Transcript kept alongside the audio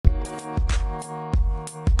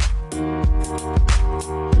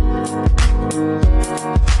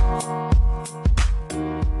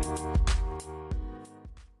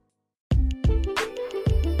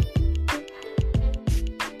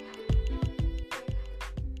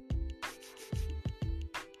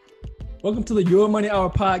Welcome to the Your Money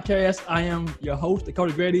Hour podcast. I am your host,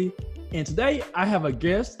 Dakota Grady, and today I have a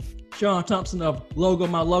guest, Shawn Thompson of Logo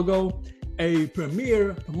My Logo, a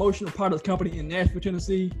premier promotional products company in Nashville,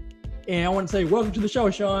 Tennessee. And I want to say welcome to the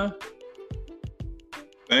show, Shawn.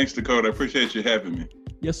 Thanks, Dakota. I appreciate you having me.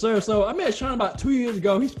 Yes, sir. So I met Shawn about 2 years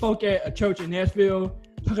ago. He spoke at a church in Nashville,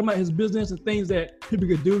 talking about his business and things that people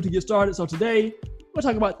could do to get started. So today, we'll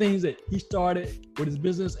talk about things that he started with his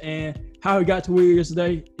business and how he got to where he is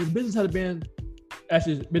today. His business has been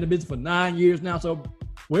in business for 9 years now. So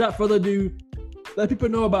without further ado, let people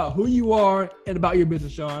know about who you are and about your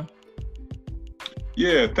business, Shawn.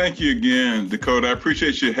 Yeah, thank you again, Dakota. I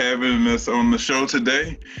appreciate you having us on the show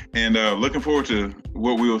today, and looking forward to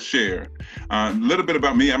what we'll share. A little bit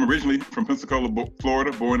about me. I'm originally from Pensacola,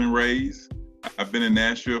 Florida, born and raised. I've been in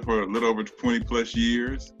Nashville for a little over 20 plus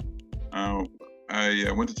years.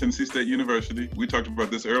 I went to Tennessee State University. We talked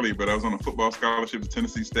about this earlier, but I was on a football scholarship to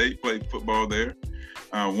Tennessee State, played football there.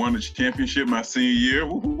 Won the championship my senior year.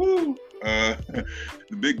 Woo-hoo-hoo.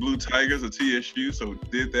 The Big Blue Tigers of TSU, so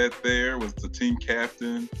did that there, was the team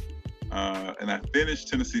captain. And I finished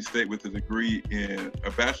Tennessee State with a degree in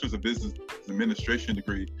a Bachelor's of Business Administration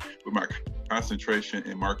degree with my concentration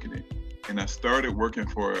in marketing. And I started working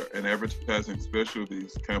for an advertising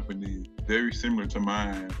specialties company very similar to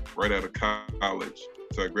mine right out of college.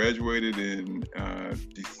 So I graduated in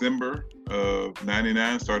December of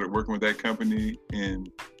 99, started working with that company in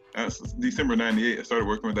December 98. I started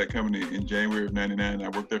working with that company in January of 99. I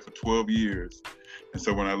worked there for 12 years. And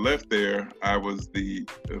so when I left there, I was the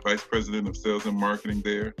vice president of sales and marketing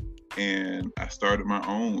there. And I started my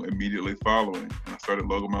own immediately following. And I started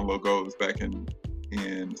Logo My Logo. It was back in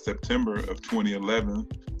September of 2011.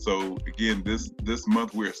 So again, this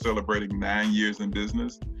month we're celebrating 9 years in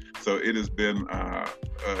business. So it has been a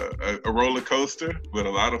roller coaster, but a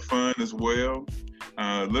lot of fun as well.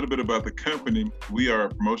 A little bit about the company. We are a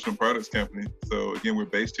promotional products company. So again, we're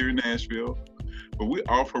based here in Nashville, but we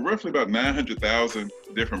offer roughly about 900,000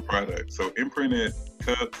 different products. So imprinted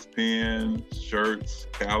cups, pens, shirts,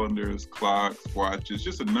 calendars, clocks, watches,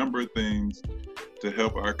 just a number of things to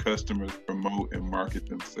help our customers promote and market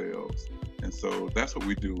themselves. And so that's what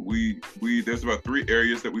we do. There's about 3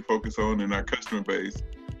 areas that we focus on in our customer base.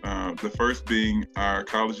 The first being our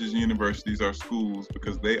colleges and universities, our schools,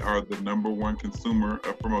 because they are the #1 consumer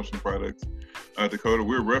of promotional products. Dakota,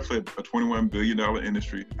 we're roughly a $21 billion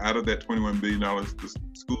industry. Out of that $21 billion, the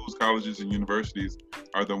schools, colleges, and universities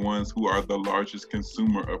are the ones who are the largest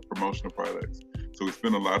consumer of promotional products. So we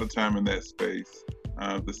spend a lot of time in that space.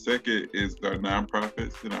 The second is our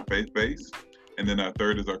nonprofits and our faith base. And then our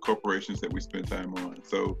third is our corporations that we spend time on.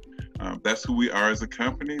 So that's who we are as a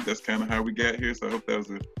company. That's kind of how we got here. So I hope that was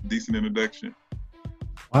a decent introduction.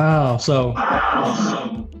 Wow. So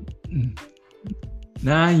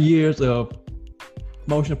 9 years of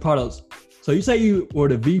promotional products. So you say you were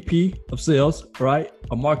the VP of sales, right?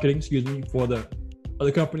 Or marketing, for the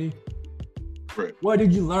other company. Correct. What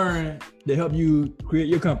did you learn to help you create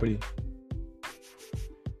your company?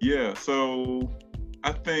 Yeah, so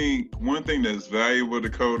I think one thing that's valuable,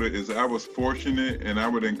 Dakota, is I was fortunate, and I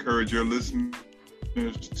would encourage your listeners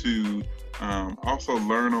to also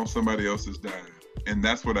learn on somebody else's dime. And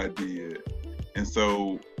that's what I did. And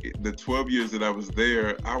so the 12 years that I was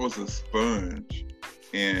there, I was a sponge.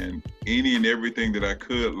 And any and everything that I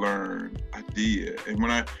could learn, I did. And when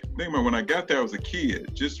I got there, I was a kid,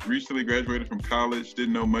 just recently graduated from college,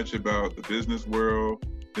 didn't know much about the business world,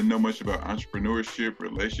 didn't know much about entrepreneurship,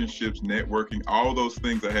 relationships, networking, all those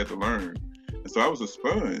things I had to learn. And so I was a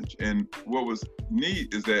sponge. And what was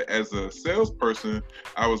neat is that as a salesperson,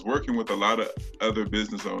 I was working with a lot of other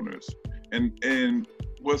business owners. And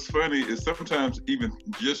what's funny is sometimes even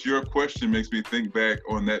just your question makes me think back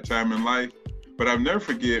on that time in life. But I'll never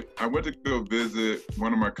forget, I went to go visit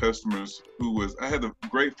one of my customers I had the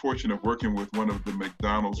great fortune of working with one of the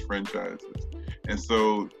McDonald's franchises. And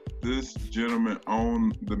so this gentleman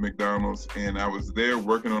owned the McDonald's, and I was there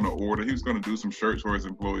working on an order. He was going to do some shirts for his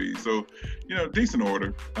employees. So, decent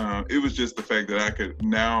order. It was just the fact that I could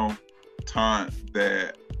now taunt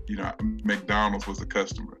that, McDonald's was a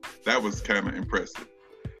customer. That was kind of impressive.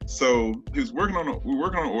 So we were working on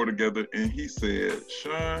an order together, and he said,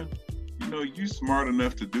 "Shawn, you smart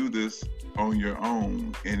enough to do this on your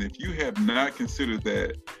own. And if you have not considered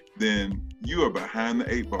that, then you are behind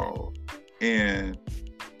the 8 ball." And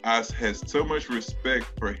I had so much respect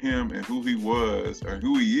for him and who he was or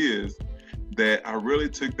who he is that I really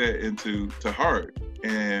took that to heart.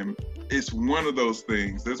 And it's one of those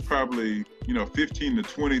things. There's probably, 15 to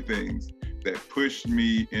 20 things that pushed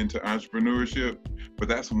me into entrepreneurship. But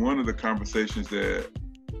that's one of the conversations that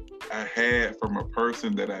I had from a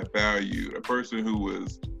person that I valued, a person who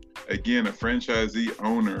was, again, a franchisee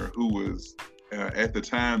owner who was, at the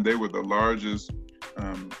time, they were the largest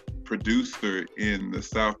producer in the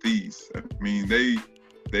Southeast. I mean,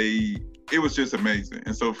 it was just amazing.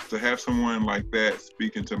 And so to have someone like that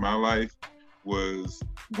speak into my life was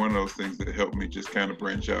one of those things that helped me just kind of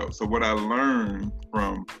branch out. So what I learned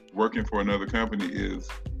from working for another company is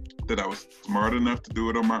that I was smart enough to do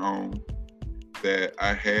it on my own, that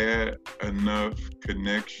I had enough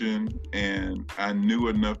connection and I knew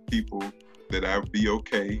enough people that I'd be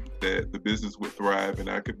okay, that the business would thrive and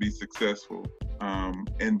I could be successful,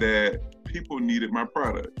 and that people needed my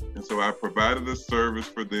product. And so I provided a service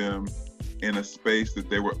for them in a space that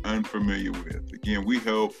they were unfamiliar with. Again, we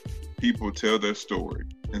help people tell their story.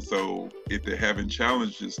 And so if they're having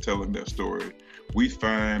challenges telling their story, we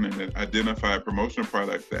find and identify a promotional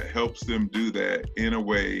product that helps them do that in a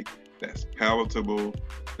way that's palatable,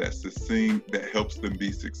 that's succinct, that helps them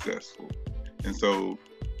be successful. And so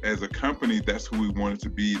as a company, that's who we wanted to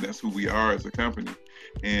be. That's who we are as a company.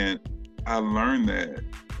 And I learned that,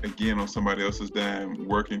 again, on somebody else's dime,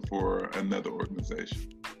 working for another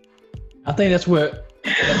organization. I think that's what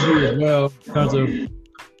that's you as well, in terms of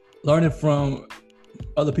learning from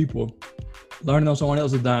other people, learning on someone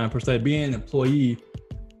else's dime, per se, being an employee.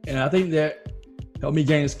 And I think that helped me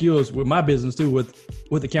gain skills with my business too,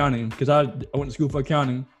 with accounting, because I went to school for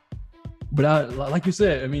accounting. But like you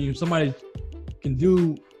said, I mean, if somebody can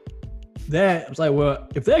do that, it's like, well,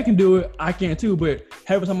 if they can do it, I can too. But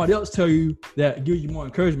having somebody else tell you that gives you more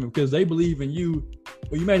encouragement because they believe in you,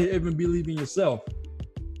 or you may even believe in yourself.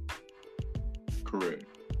 Correct.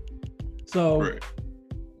 So Correct.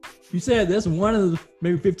 You said that's one of the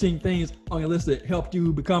maybe 15 things on your list that helped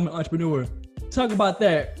you become an entrepreneur. Talk about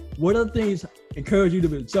that. What other things encourage you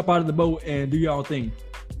to step out of the boat and do your own thing?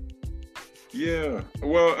 Yeah,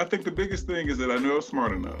 well, I think the biggest thing is that I know I'm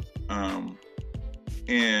smart enough.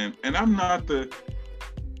 And I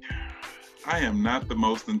am not the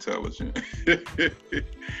most intelligent.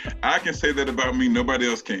 I can say that about me, nobody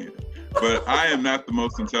else can. But I am not the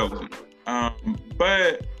most intelligent.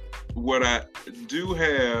 But what I do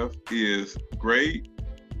have is great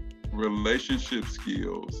relationship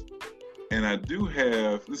skills. And I do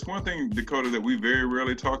have, this one thing, Dakota, that we very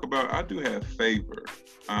rarely talk about, I do have favor.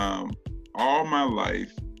 All my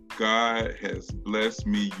life, God has blessed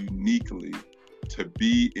me uniquely to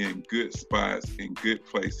be in good spots, in good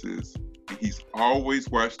places. And He's always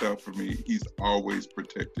watched out for me. He's always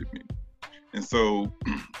protected me. And so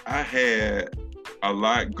I had a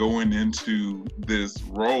lot going into this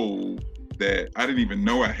role that I didn't even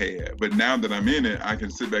know I had. But now that I'm in it, I can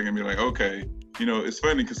sit back and be like, okay, you know, it's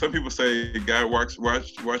funny because some people say God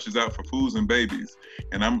watches out for fools and babies.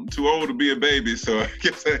 And I'm too old to be a baby, so I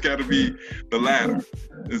guess I got to be the latter.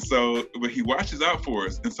 And so, but He watches out for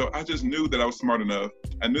us. And so I just knew that I was smart enough.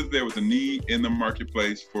 I knew that there was a need in the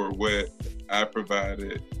marketplace for what I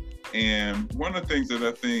provided. And one of the things that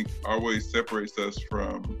I think always separates us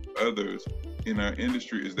from others in our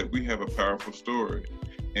industry is that we have a powerful story.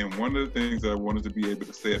 And one of the things that I wanted to be able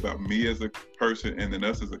to say about me as a person and then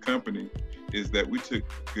us as a company is that we took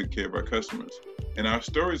good care of our customers. And our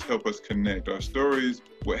stories help us connect. Our stories,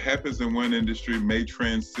 what happens in one industry may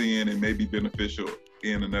transcend and may be beneficial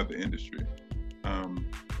in another industry.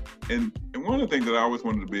 And one of the things that I always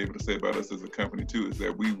wanted to be able to say about us as a company too is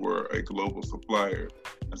that we were a global supplier.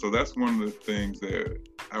 And so that's one of the things that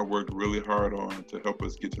I worked really hard on to help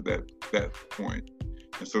us get to that point.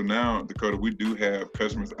 And so now, Dakota, we do have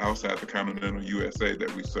customers outside the continental USA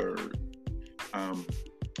that we serve.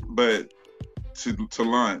 But to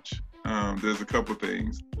launch, there's a couple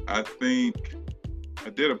things. I think I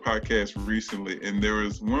did a podcast recently, and there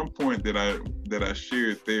was one point that I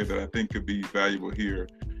shared there that I think could be valuable here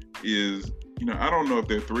is, you know, I don't know if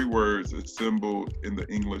there are 3 words assembled in the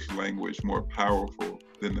English language more powerful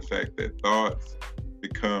than the fact that thoughts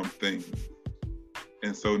become things.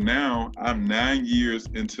 And so now I'm 9 years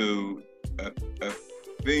into a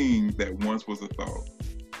thing that once was a thought.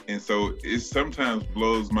 And so it sometimes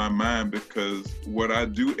blows my mind because what I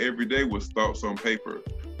do every day was thoughts on paper.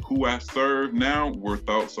 Who I serve now were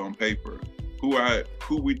thoughts on paper.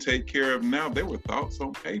 Who we take care of now, they were thoughts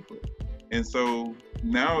on paper. And so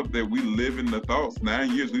now that we live in the thoughts,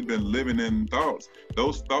 9 years we've been living in thoughts,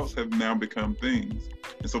 those thoughts have now become things.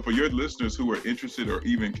 And so for your listeners who are interested or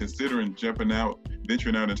even considering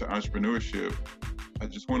venturing out into entrepreneurship, I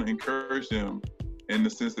just want to encourage them in the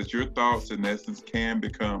sense that your thoughts in essence can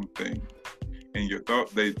become things. And your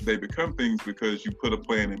thoughts, they become things because you put a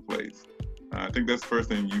plan in place. I think that's the first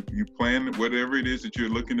thing. You plan whatever it is that you're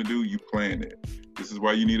looking to do, you plan it. This is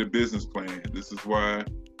why you need a business plan. This is why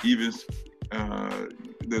Even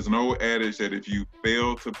there's an old adage that if you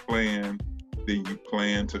fail to plan, then you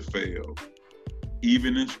plan to fail.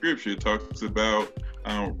 Even in scripture, it talks about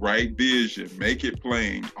write vision, make it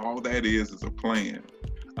plain. All that is a plan.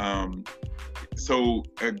 So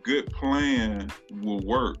a good plan will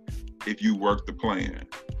work if you work the plan.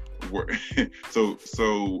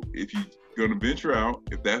 So if you're going to venture out,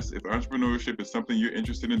 if entrepreneurship is something you're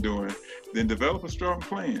interested in doing, then develop a strong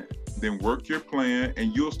plan. Then work your plan,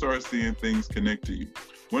 and you'll start seeing things connect to you.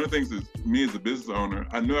 One of the things is, me as a business owner,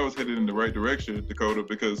 I knew I was headed in the right direction, Dakota,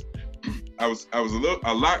 because I was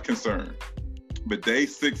a lot concerned. But day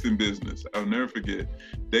 6 in business, I'll never forget,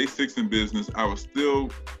 day 6 in business, I was still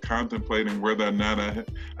contemplating whether or not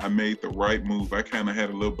I made the right move. I kind of had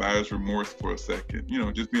a little buyer's remorse for a second,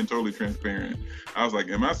 just being totally transparent. I was like,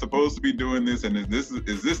 am I supposed to be doing this? And is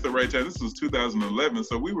this the right time? This was 2011,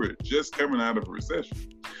 so we were just coming out of a recession.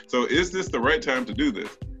 So is this the right time to do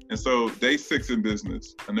this? And so day 6 in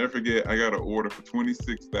business, I'll never forget, I got an order for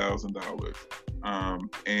 $26,000.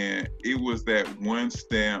 And it was that one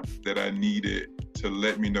stamp that I needed to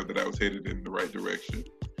let me know that I was headed in the right direction.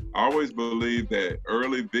 I always believe that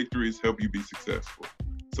early victories help you be successful.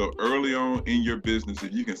 So early on in your business,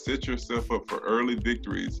 if you can set yourself up for early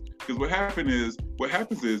victories, because what happens is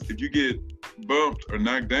if you get bumped or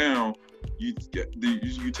knocked down, you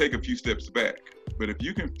take a few steps back. But if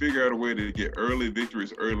you can figure out a way to get early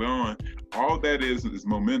victories early on, all that is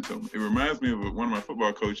momentum. It reminds me of one of my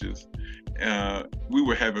football coaches. We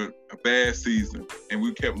were having a bad season, and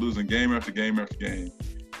we kept losing game after game after game.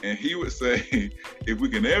 And he would say, if we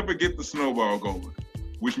can ever get the snowball going,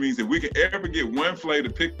 which means if we can ever get one flake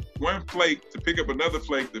to pick up another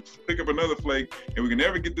flake, to pick up another flake, and we can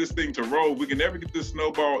ever get this thing to roll, we can ever get this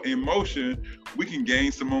snowball in motion, we can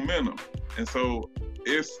gain some momentum. And so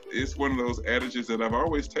it's one of those adages that I've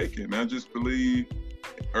always taken. I just believe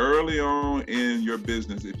early on in your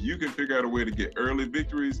business, if you can figure out a way to get early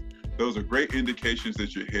victories, those are great indications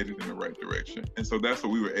that you're headed in the right direction. And so that's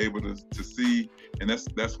what we were able to see. And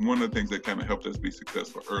that's one of the things that kind of helped us be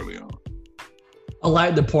successful early on. I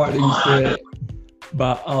like the part that you said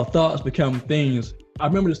about thoughts become things. I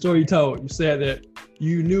remember the story you told. You said that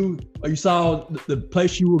you knew, or you saw the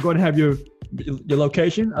place you were going to have your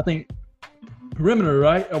location. I think perimeter,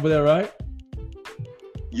 right? Over there, right?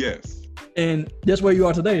 Yes. And that's where you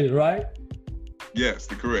are today, right? Yes,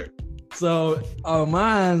 correct. So our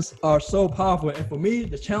minds are so powerful. And for me,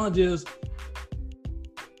 the challenge is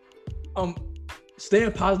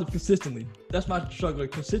staying positive consistently. That's my struggle,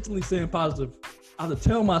 consistently staying positive. I have to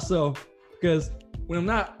tell myself, because when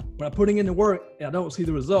I'm putting in the work and I don't see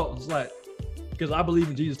the results, it's like, because I believe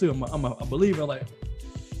in Jesus too. I'm a believer. Like,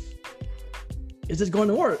 is this going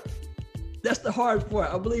to work? That's the hardest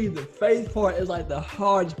part. I believe the faith part is like the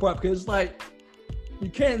hardest part, because it's like, you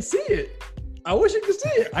can't see it. I wish you could see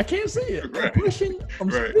it. I can't see it. Right. I'm pushing,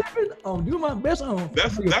 I'm stripping, I'm doing my best.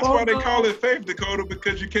 That's why they call it faith, Dakota,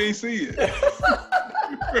 because you can't see it.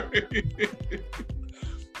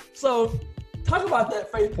 So talk about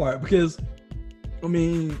that faith part, because talk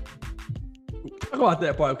about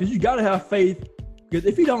that part, because you got to have faith, because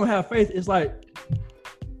if you don't have faith, it's like,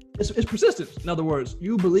 it's persistence. In other words,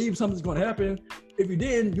 you believe something's going to happen. If you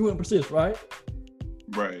didn't, you wouldn't persist, right?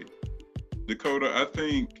 Right. Dakota, I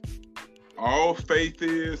think all faith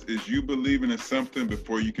is you believing in something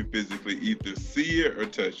before you can physically either see it or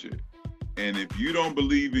touch it. And if you don't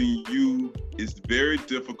believe in you, it's very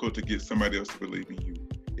difficult to get somebody else to believe in you.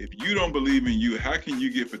 If you don't believe in you, how can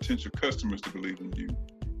you get potential customers to believe in you?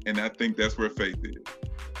 And I think that's where faith is.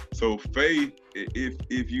 So faith,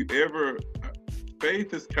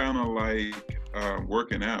 faith is kind of like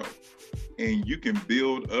working out. And you can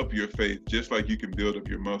build up your faith just like you can build up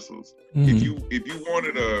your muscles. Mm-hmm. If you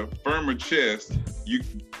wanted a firmer chest, you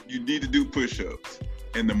need to do push-ups.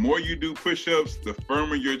 And the more you do push-ups, the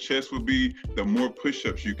firmer your chest will be, the more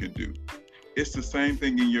push-ups you can do. It's the same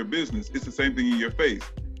thing in your business. It's the same thing in your faith.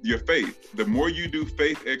 Your faith. The more you do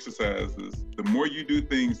faith exercises, the more you do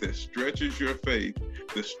things that stretches your faith,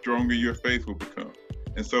 the stronger your faith will become.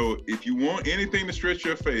 And so if you want anything to stretch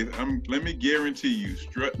your faith, let me guarantee you,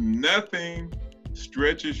 nothing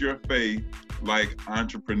stretches your faith like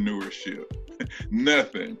entrepreneurship.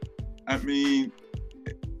 Nothing. I mean,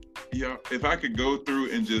 if I could go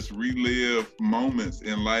through and just relive moments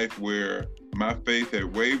in life where my faith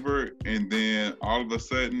had wavered, and then all of a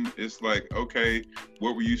sudden it's like, okay,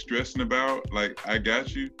 what were you stressing about? Like, I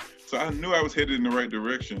got you. So I knew I was headed in the right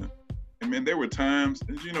direction. And man, there were times,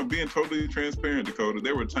 being totally transparent, Dakota,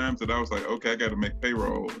 there were times that I was like, okay, I got to make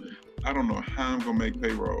payroll. I don't know how I'm going to make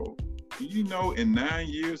payroll. In 9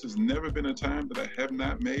 years, there's never been a time that I have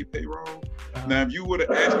not made payroll. Now, if you would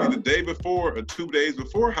have asked me the day before or 2 days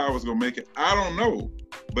before how I was going to make it, I don't know.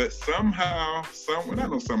 But somehow,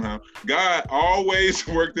 God always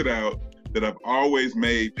worked it out that I've always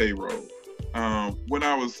made payroll.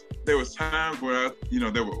 There was times where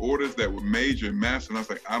there were orders that were major and massive, and I was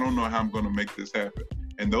like, I don't know how I'm going to make this happen.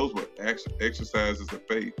 And those were exercises of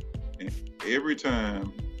faith. And every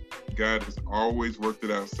time, God has always worked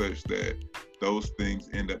it out such that those things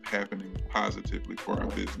end up happening positively for our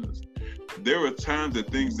business. There were times that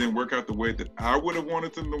things didn't work out the way that I would have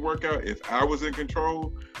wanted them to work out if I was in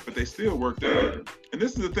control, but they still worked out. And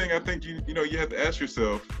this is the thing I think you have to ask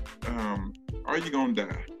yourself, are you going to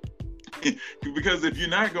die? Because if you're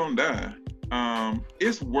not going to die,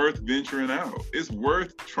 it's worth venturing out. It's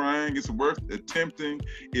worth trying. It's worth attempting.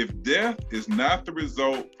 If death is not the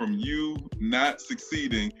result from you not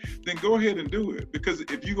succeeding, then go ahead and do it. Because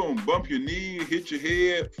if you're going to bump your knee, hit your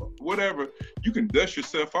head, whatever, you can dust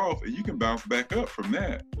yourself off and you can bounce back up from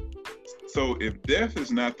that. So if death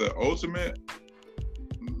is not the ultimate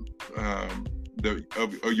of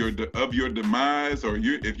your demise, or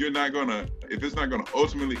if it's not gonna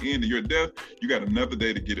ultimately end in your death, you got another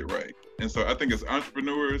day to get it right. And so I think as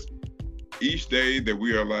entrepreneurs, each day that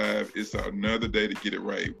we are alive is another day to get it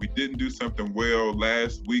right. We didn't do something well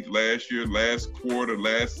last week, last year, last quarter,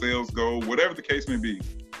 last sales goal, whatever the case may be.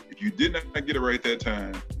 If you did not get it right that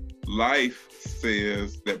time, life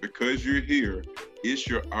says that because you're here, it's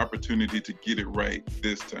your opportunity to get it right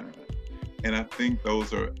this time. And I think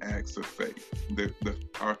those are acts of faith.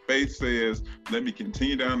 Our faith says, let me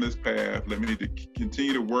continue down this path. Let me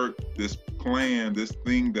continue to work this plan, this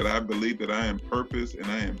thing that I believe that I am purposed and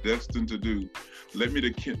I am destined to do. Let me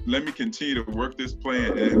continue to work this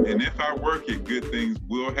plan. And if I work it, good things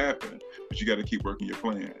will happen. But you got to keep working your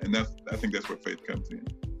plan. And I think that's where faith comes in.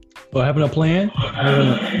 So having a plan,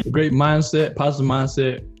 having a great mindset, positive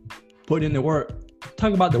mindset, putting in the work.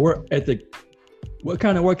 Talk about the work ethic. What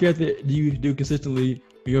kind of work ethic do you do consistently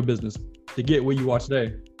in your business to get where you are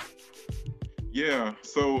today? Yeah,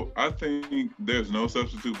 so I think there's no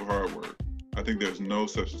substitute for hard work. I think there's no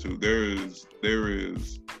substitute. There is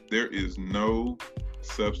no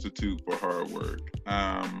substitute for hard work.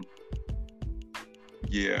 I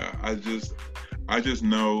just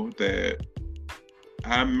know that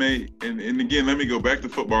I may, and again, let me go back to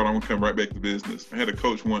football. I'm gonna come right back to business. I had a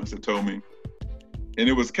coach once that told me, and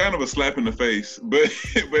it was kind of a slap in the face, but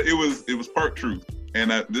it was part truth. And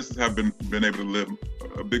this is how I've been able to live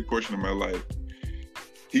a big portion of my life.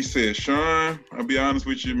 He said, Shawn, I'll be honest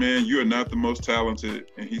with you, man, you are not the most talented.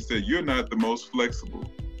 And he said, you're not the most flexible,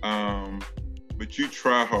 but you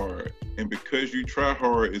try hard. And because you try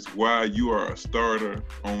hard is why you are a starter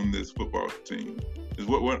on this football team. Is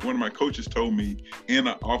what one of my coaches told me in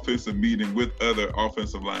an offensive meeting with other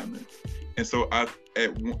offensive linemen. And so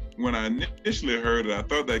when I initially heard it, I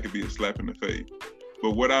thought that could be a slap in the face.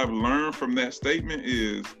 But what I've learned from that statement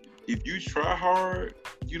is, if you try hard,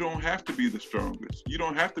 you don't have to be the strongest. You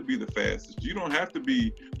don't have to be the fastest. You don't have to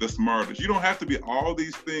be the smartest. You don't have to be all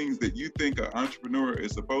these things that you think an entrepreneur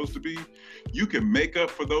is supposed to be. You can make up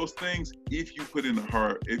for those things if you put in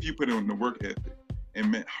the work ethic.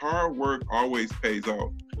 And hard work always pays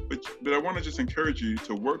off. But I want to just encourage you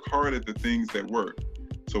to work hard at the things that work.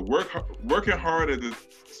 So working hard at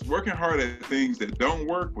things that don't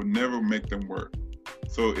work will never make them work.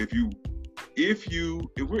 So if we're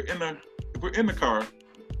in the car,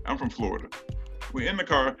 I'm from Florida. We're in the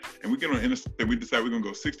car and we get on the interstate. We decide we're gonna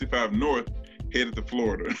go 65 north, headed to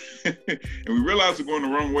Florida, and we realize we're going the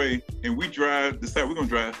wrong way, and we decide we're gonna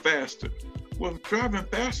drive faster. Well, driving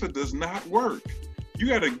faster does not work. You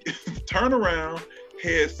gotta turn around,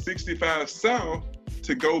 head 65 south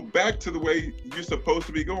to go back to the way you're supposed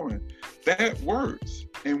to be going. That works.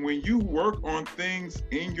 And when you work on things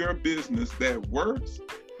in your business that works,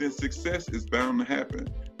 then success is bound to happen.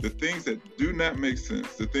 The things that do not make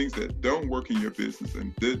sense, the things that don't work in your business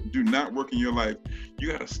and do not work in your life,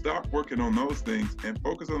 you got to stop working on those things and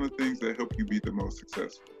focus on the things that help you be the most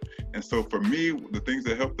successful. And so for me, the things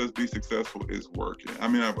that helped us be successful is working. I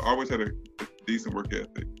mean, I've always had a decent work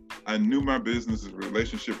ethic. I knew my business is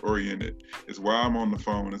relationship oriented. It's why I'm on the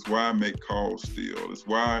phone. It's why I make calls still. It's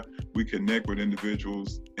why we connect with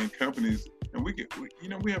individuals and companies, and we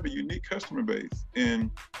have a unique customer base.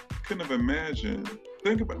 And I couldn't have imagined.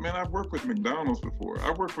 Think about, man, I've worked with McDonald's before.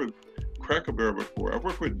 I've worked with Cracker Barrel before. I've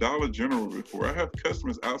worked with Dollar General before. I have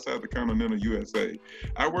customers outside the continental USA.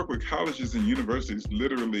 I work with colleges and universities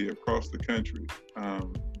literally across the country.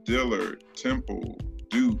 Dillard, Temple,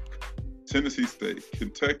 Duke, Tennessee State,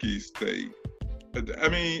 Kentucky State. I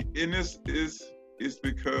mean, and this is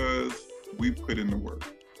because we put in the work.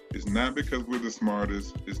 It's not because we're the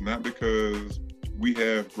smartest. It's not because we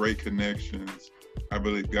have great connections. I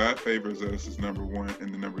believe God favors us as number one,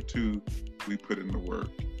 and the number two, we put in the work.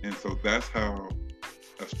 And so that's how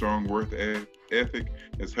a strong work ethic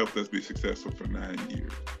has helped us be successful for 9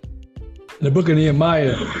 years. In the book of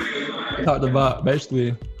Nehemiah, talked about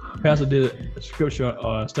basically, Pastor did a scripture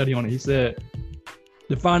study on it. He said,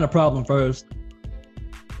 define the problem first,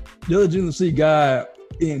 diligently seek God,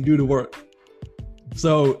 and do the work.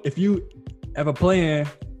 So if you have a plan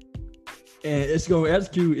and it's going to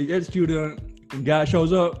execute it, and God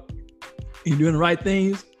shows up and you're doing the right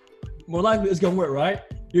things, more likely it's going to work, right?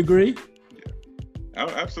 You agree? Yeah. Oh,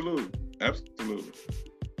 absolutely.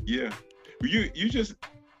 Yeah. You just,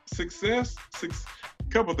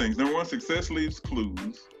 couple things. Number one, success leaves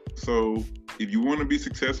clues. So if you want to be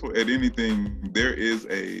successful at anything, there is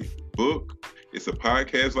a book, it's a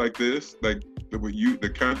podcast like this, like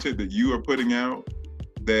the content that you are putting out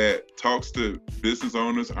that talks to business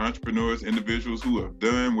owners, entrepreneurs, individuals who have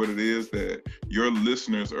done what it is that your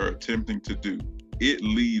listeners are attempting to do. It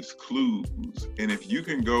leaves clues. And if you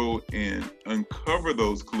can go and uncover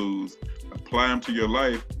those clues, apply them to your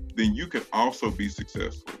life, then you can also be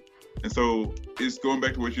successful. And so it's going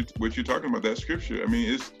back to what you're talking about, that scripture. I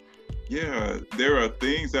mean, there are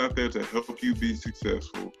things out there to help you be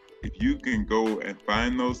successful. If you can go and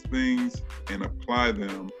find those things and apply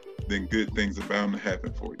them, then good things are bound to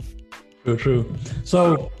happen for you. True.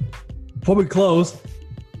 So before we close,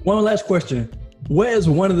 one last question. What is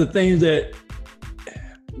one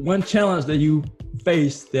challenge that you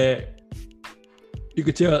face that you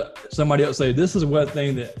could tell somebody else, say, this is one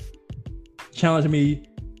thing that challenged me,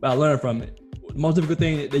 but I learned from it? The most difficult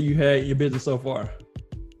thing that you had in your business so far,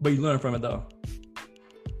 but you learned from it though?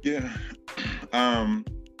 Yeah.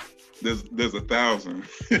 There's 1,000.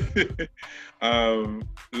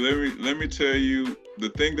 Let me tell you, the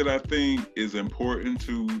thing that I think is important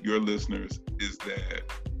to your listeners is that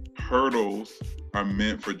hurdles are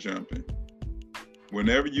meant for jumping.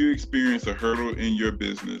 Whenever you experience a hurdle in your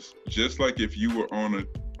business, just like if you were on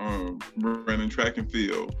running track and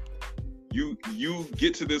field, you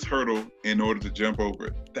get to this hurdle in order to jump over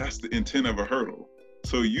it. That's the intent of a hurdle.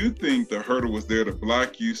 So you think the hurdle was there to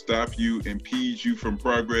block you, stop you, impede you from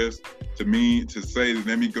progress, to say,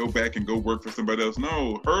 let me go back and go work for somebody else.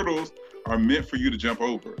 No, hurdles are meant for you to jump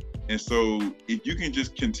over. And so if you can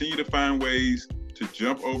just continue to find ways to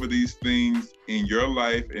jump over these things in your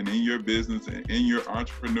life and in your business and in your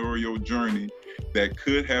entrepreneurial journey that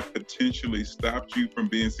could have potentially stopped you from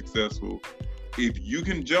being successful, if you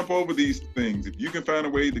can jump over these things, if you can find a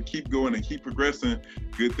way to keep going and keep progressing,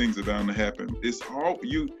 good things are bound to happen. It's all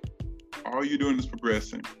you're doing is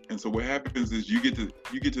progressing. And so what happens is you get to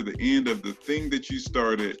the end of the thing that you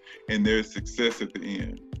started, and there's success at the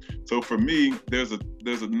end. So for me, there's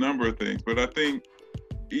a number of things, but I think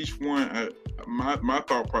each one, my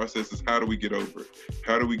thought process is, how do we get over it?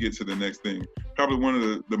 How do we get to the next thing? Probably one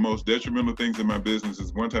of the most detrimental things in my business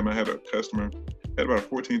is one time I had a customer, had about a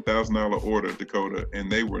 $14,000 order, Dakota,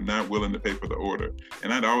 and they were not willing to pay for the order.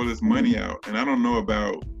 And I had all this money out, and I don't know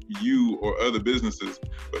about you or other businesses,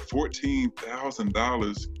 but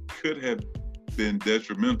 $14,000 could have been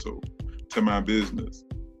detrimental to my business.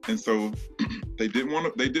 And so they did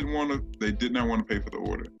not want to pay for the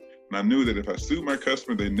order. And I knew that if I sued my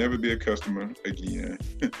customer, they'd never be a customer again.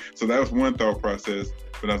 So that was one thought process.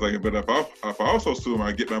 But I was like, but if I also sue them,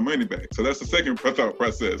 I get my money back. So that's the second thought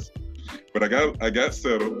process. But I got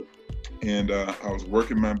settled, and I was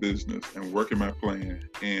working my business and working my plan.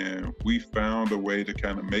 And we found a way to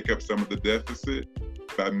kind of make up some of the deficit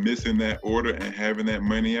by missing that order and having that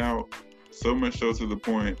money out. So much so to the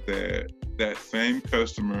point that same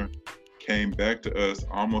customer came back to us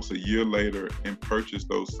almost a year later and purchased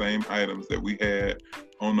those same items that we had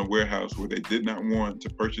on the warehouse, where they did not want to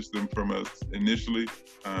purchase them from us initially.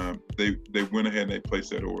 They went ahead and they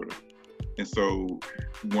placed that order. And so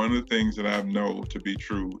one of the things that I know to be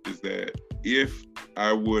true is that if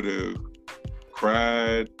I would have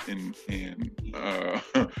cried and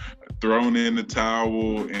thrown in the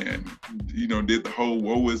towel and did the whole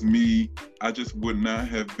woe is me, I just would not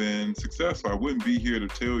have been successful. I wouldn't be here to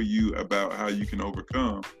tell you about how you can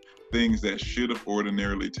overcome things that should have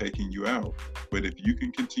ordinarily taken you out. But if you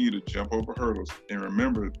can continue to jump over hurdles, and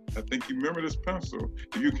remember, I think you remember this principle,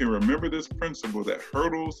 if you can remember this principle that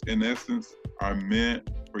hurdles in essence are meant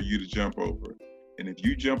for you to jump over. And if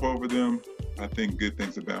you jump over them, I think good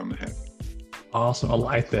things are bound to happen. Awesome. I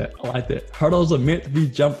like that. Hurdles are meant to be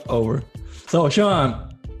jumped over. So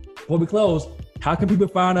Shawn, before we close, how can people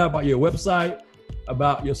find out about your website,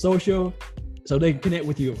 about your social, so they can connect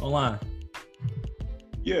with you online?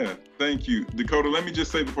 Yeah, thank you. Dakota, let me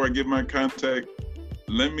just say before I give my contact,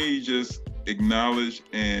 let me just acknowledge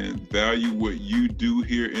and value what you do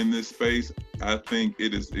here in this space. I think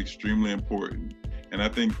it is extremely important. And I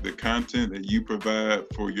think the content that you provide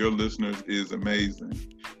for your listeners is amazing.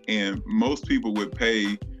 And most people would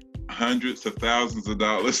pay hundreds of thousands of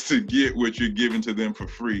dollars to get what you're giving to them for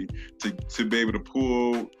free, to be able to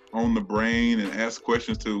pull on the brain and ask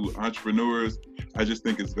questions to entrepreneurs. I just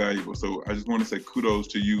think it's valuable. So I just want to say kudos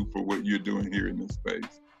to you for what you're doing here in this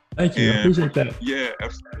space. Thank you. I appreciate that. Yeah,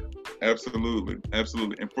 absolutely. And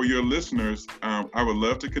for your listeners, I would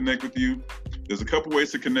love to connect with you. There's a couple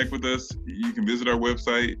ways to connect with us. You can visit our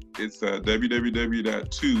website. It's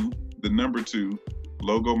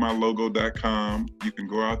www.logomylogo.com. You can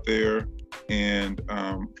go out there and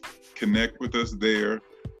connect with us there.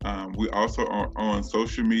 We also are on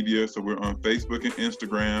social media. So we're on Facebook and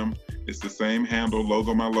Instagram. It's the same handle,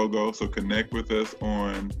 Logo My Logo. So connect with us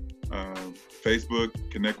on Facebook,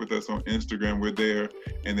 connect with us on Instagram, we're there.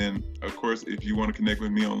 And then, of course, if you want to connect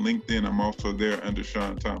with me on LinkedIn, I'm also there under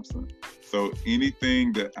Shawn Thompson. So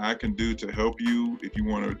anything that I can do to help you, if you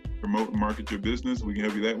want to promote and market your business, we can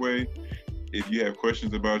help you that way. If you have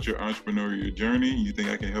questions about your entrepreneurial journey, you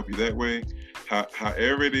think I can help you that way,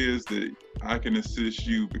 however it is that I can assist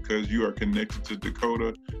you because you are connected to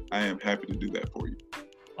Dakota, I am happy to do that for you.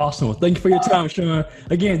 Awesome. Well, thank you for your time, Shawn.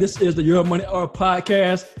 Again, this is the Your Money Art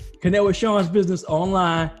podcast. Connect with Shawn's business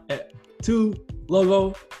online at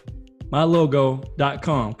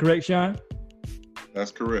 2logomylogo.com. Correct, Shawn? That's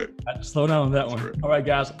correct. I had to slow down on that one. Correct. All right,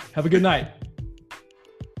 guys. Have a good night.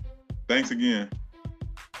 Thanks again.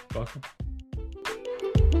 Welcome.